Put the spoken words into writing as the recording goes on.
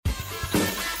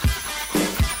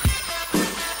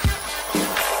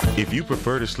If you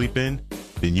prefer to sleep in,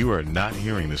 then you are not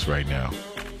hearing this right now.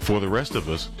 For the rest of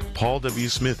us, Paul W.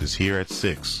 Smith is here at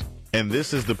 6. And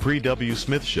this is the Pre-W.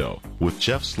 Smith Show with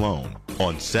Jeff Sloan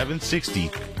on 760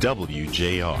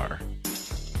 WJR.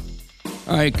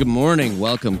 All right, good morning.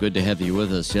 Welcome. Good to have you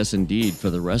with us. Yes, indeed.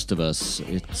 For the rest of us,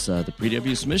 it's the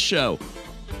Pre-W. Smith Show.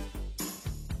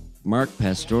 Mark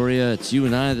Pastoria, it's you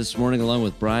and I this morning, along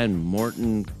with Brian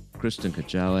Morton. Kristen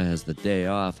Kajawa has the day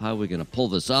off. How are we going to pull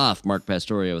this off, Mark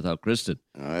Pastoria, without Kristen?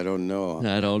 I don't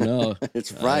know.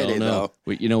 It's Friday, though.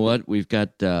 You know what? We've got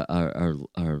our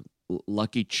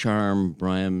lucky charm,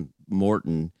 Brian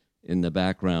Morton, in the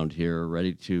background here,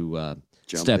 ready to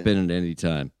step in at any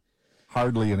time.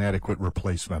 Hardly an adequate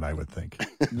replacement, I would think.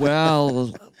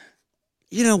 Well,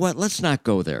 you know what? Let's not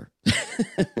go there.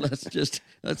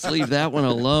 Let's leave that one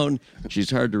alone. She's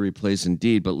hard to replace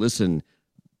indeed. But listen,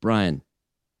 Brian,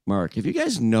 Mark, have you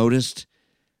guys noticed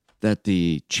that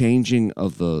the changing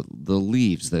of the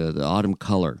leaves, the autumn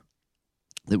color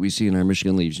that we see in our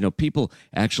Michigan leaves, you know, people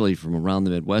actually from around the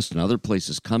Midwest and other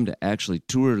places come to actually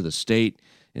tour the state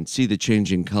and see the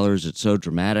changing colors. It's so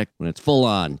dramatic when it's full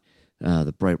on,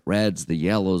 the bright reds, the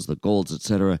yellows, the golds,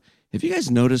 etc. Have you guys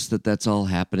noticed that that's all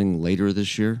happening later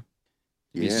this year?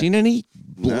 Have you seen any,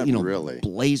 really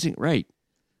blazing? Right.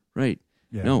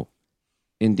 Yeah. No,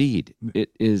 indeed.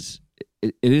 It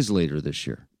is later this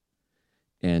year.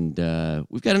 And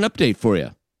we've got an update for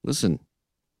you. Listen,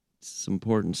 it's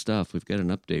important stuff. We've got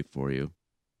an update for you.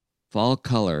 Fall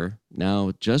color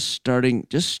now just starting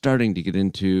to get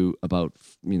into about,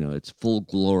 its full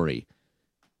glory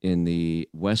in the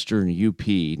western UP,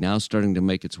 now starting to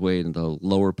make its way into the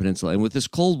lower peninsula. And with this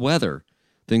cold weather,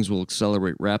 things will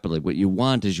accelerate rapidly. What you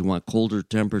want is colder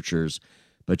temperatures,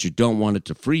 but you don't want it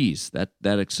to freeze. That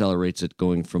accelerates it,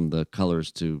 going from the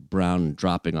colors to brown and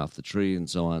dropping off the tree and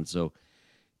so on. So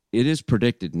it is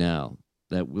predicted now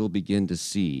that we'll begin to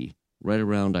see right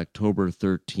around October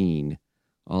 13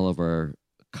 all of our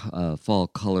fall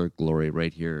color glory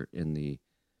right here in the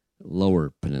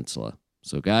lower peninsula.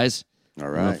 So guys, all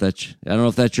right. I don't know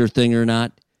if that's your thing or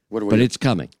not, but it's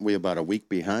coming. We about a week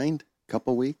behind?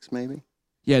 Couple weeks maybe?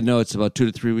 Yeah, no, it's about 2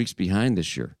 to 3 weeks behind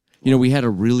this year. We had a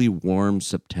really warm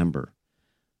September,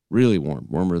 really warm,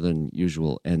 warmer than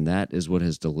usual, and that is what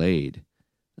has delayed.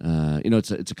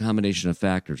 It's a combination of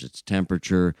factors. It's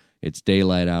temperature, it's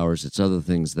daylight hours, it's other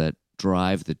things that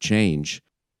drive the change.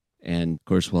 And of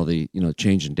course, while the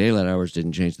change in daylight hours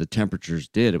didn't change, the temperatures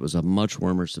did. It was a much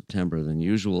warmer September than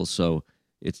usual, so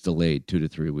it's delayed 2 to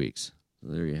 3 weeks.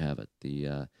 So there you have it.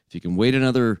 If you can wait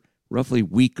another roughly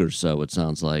week or so, it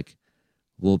sounds like,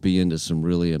 we'll be into some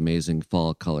really amazing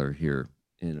fall color here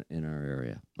in our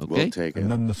area. Okay? We'll take it.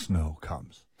 And then the snow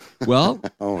comes. Well,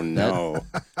 oh no.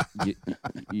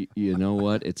 You know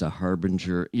what? It's a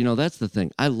harbinger. That's the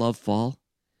thing. I love fall,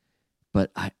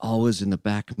 but I always in the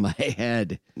back of my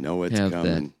head it's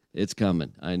coming. It's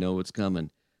coming. I know it's coming.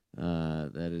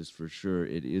 That is for sure.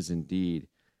 It is indeed.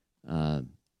 And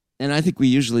I think we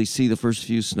usually see the first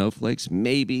few snowflakes,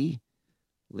 maybe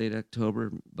late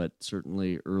October, but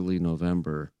certainly early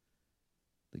November.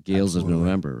 The gales of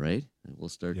November, right? We'll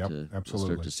start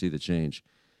to see the change.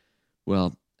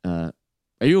 Well, are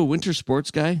you a winter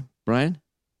sports guy, Brian?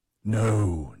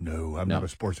 No, I'm not a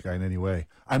sports guy in any way.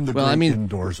 I'm the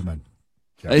indoorsman.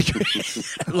 I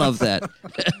love that.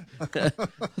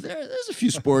 There's a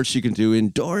few sports you can do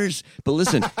indoors, but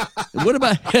listen, what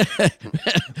about?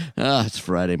 It's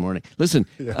Friday morning. Listen,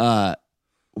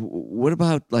 what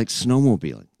about like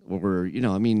snowmobiling? Or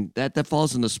that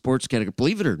falls in the sports category.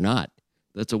 Believe it or not,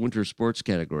 that's a winter sports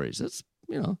category. That's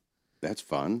That's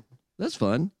fun. That's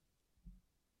fun.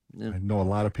 Yeah. I know a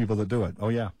lot of people that do it. Oh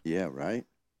yeah. Yeah, right.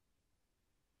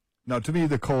 Now, to me,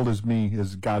 the cold is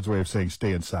God's way of saying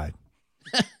stay inside.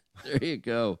 There you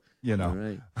go. All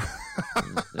right.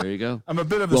 There you go. I'm a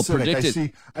bit of a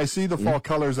cynic. I see the fall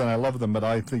colors and I love them, but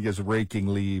I think it's raking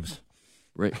leaves.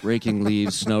 Raking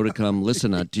leaves, snow to come.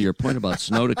 Listen, to your point about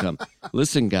snow to come.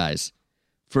 Listen, guys,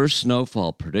 first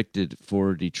snowfall predicted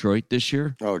for Detroit this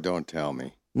year. Oh, don't tell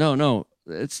me. No.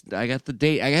 I got the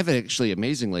date. I have it actually,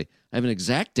 amazingly. I have an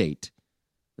exact date.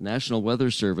 The National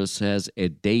Weather Service has a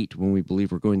date when we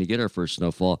believe we're going to get our first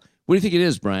snowfall. What do you think it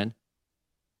is, Brian?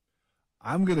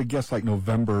 I'm going to guess like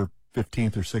November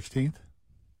 15th or 16th.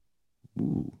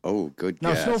 Ooh. Oh, good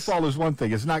guess. Now, snowfall is one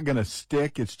thing. It's not going to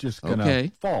stick. It's just going to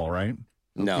fall, right?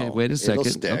 No. Okay, wait a second.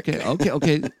 Stick.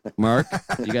 Okay. Mark,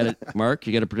 you got it. Mark,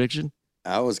 you got a prediction?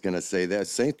 I was going to say that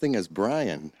same thing as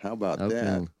Brian. How about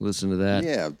that? Listen to that.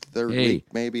 Yeah, third week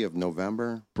maybe of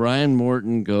November. Brian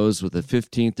Morton goes with the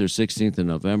 15th or 16th of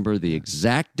November, the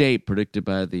exact date predicted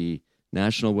by the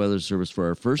National Weather Service for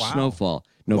our first Wow. snowfall,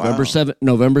 November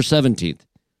 17th.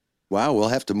 Wow, we'll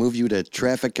have to move you to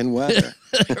traffic and weather.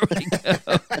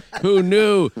 Who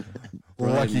knew?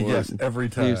 Lucky Moore. guess every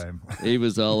time. He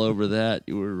was all over that.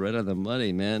 You were right on the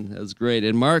money, man. That was great.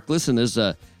 And Mark, listen, there's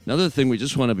another thing we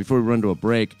just want to, before we run to a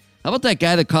break. How about that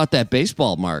guy that caught that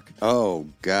baseball, Mark? Oh,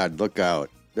 God, look out.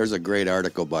 There's a great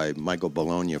article by Michael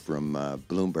Bologna from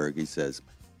Bloomberg. He says,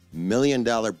 $1 million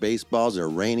baseballs are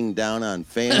raining down on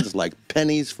fans like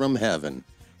pennies from heaven.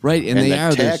 Right, and they the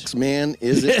are. tax man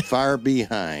isn't far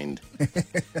behind.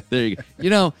 There you go. You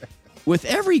know, with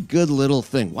every good little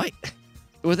thing,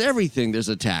 with everything, there's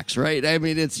a tax, right? I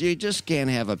mean, you just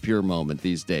can't have a pure moment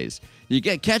these days. You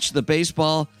catch the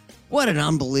baseball. What an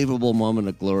unbelievable moment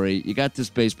of glory. You got this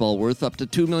baseball worth up to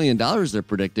 $2 million, they're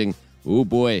predicting. Oh,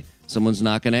 boy, someone's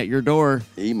knocking at your door.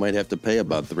 He might have to pay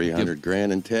about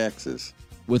 $300,000 in taxes.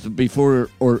 Before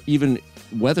or even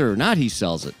whether or not he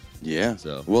sells it. Yeah,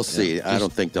 So, we'll see. yeah, I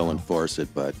don't think they'll enforce it,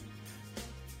 but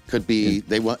could be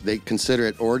they consider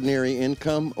it ordinary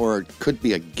income, or it could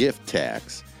be a gift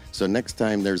tax. So next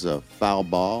time there's a foul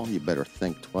ball, you better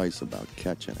think twice about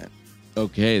catching it.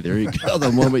 Okay, there you go.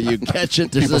 The moment you catch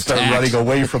it, there's People a start tax. running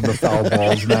away from the foul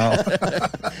balls now.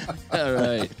 All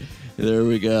right, there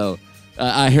we go.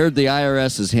 I heard the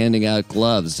IRS is handing out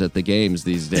gloves at the games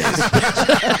these days.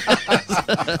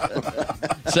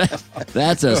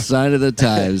 That's a sign of the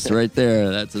times right there.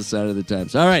 That's a sign of the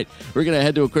times. All right, we're going to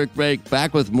head to a quick break.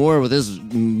 Back with more with this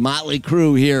motley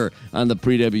crew here on the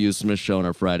Pre-W. Smith Show on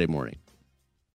our Friday morning.